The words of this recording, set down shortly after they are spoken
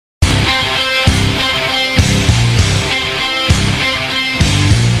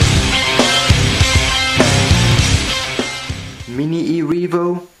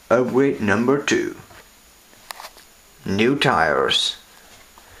Upgrade number 2. New tires.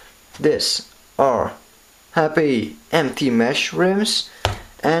 These are happy empty mesh rims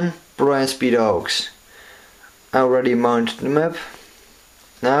and proline speedhawgs. I already mounted them up.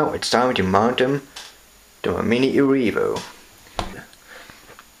 Now it's time to mount them to my mini e-revo.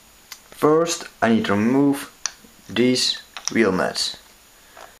 First I need to remove these wheel nuts.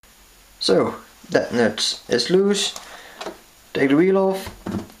 So that nut is loose. Take the wheel off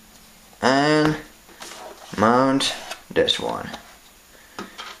and mount this one.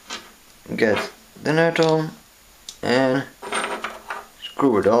 Get the nut on and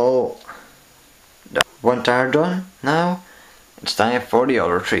screw it all down. One tire done. Now it's time for the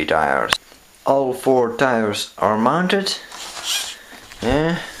other 3 tires. All 4 tires are mounted,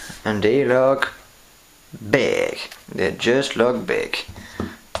 yeah, and they look big. They just look big.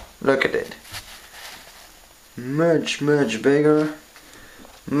 Look at it. Much bigger,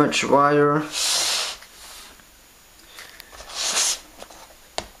 much wider.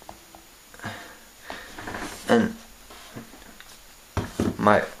 And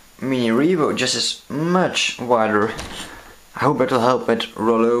my mini e-revo just is much wider. I hope it will help with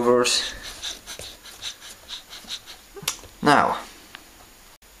rollovers. Now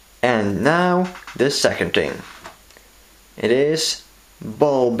the second thing. It is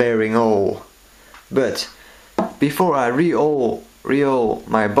ball bearing hole. But before I re-oil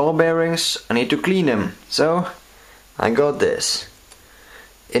my ball bearings, I need to clean them. So I got this.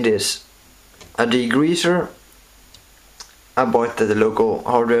 It is a degreaser. I bought it at the local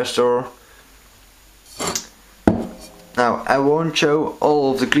hardware store. Now I won't show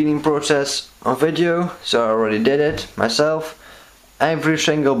all of the cleaning process on video, so I already did it myself. Every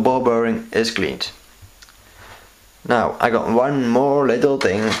single ball bearing is cleaned. Now I got one more little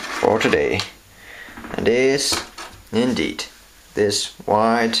thing for today, and is indeed this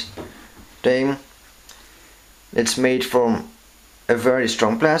white thing. It's made from a very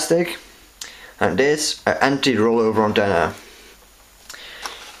strong plastic, and this an anti-rollover antenna.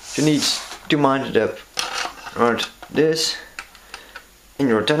 You need to mount it up right this in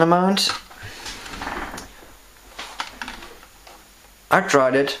your antenna mount. I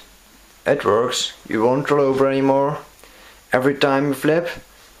tried it. It works. You won't roll over anymore. Every time you flip,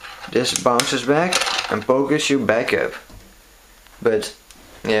 this bounces back and pokes you back up. But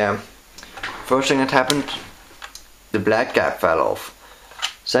yeah, first thing that happened, the black cap fell off.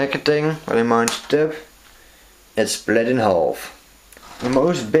 Second thing, when I mounted it up, it split in half. The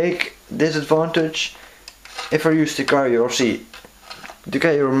most big disadvantage, if I use to carry your seat, to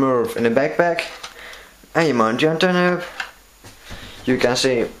carry your Merv in a backpack, and you mount the antenna up, you can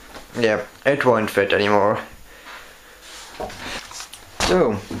see, yeah, it won't fit anymore.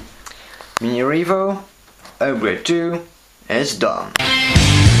 So, mini e-revo upgrade 2 is done.